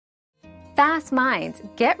Fast minds,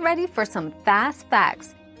 get ready for some fast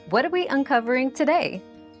facts. What are we uncovering today?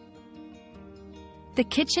 The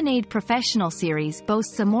KitchenAid Professional series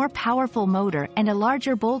boasts a more powerful motor and a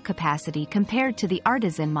larger bowl capacity compared to the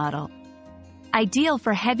Artisan model. Ideal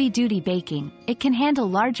for heavy-duty baking, it can handle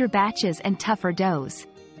larger batches and tougher doughs.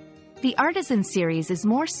 The Artisan series is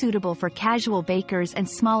more suitable for casual bakers and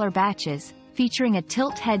smaller batches, featuring a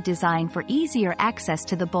tilt head design for easier access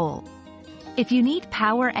to the bowl. If you need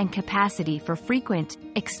power and capacity for frequent,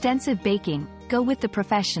 extensive baking, go with the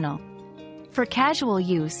Professional. For casual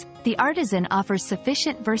use, the Artisan offers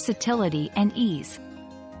sufficient versatility and ease.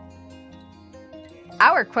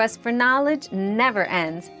 Our quest for knowledge never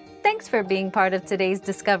ends. Thanks for being part of today's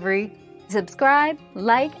discovery. Subscribe,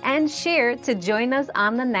 like, and share to join us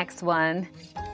on the next one.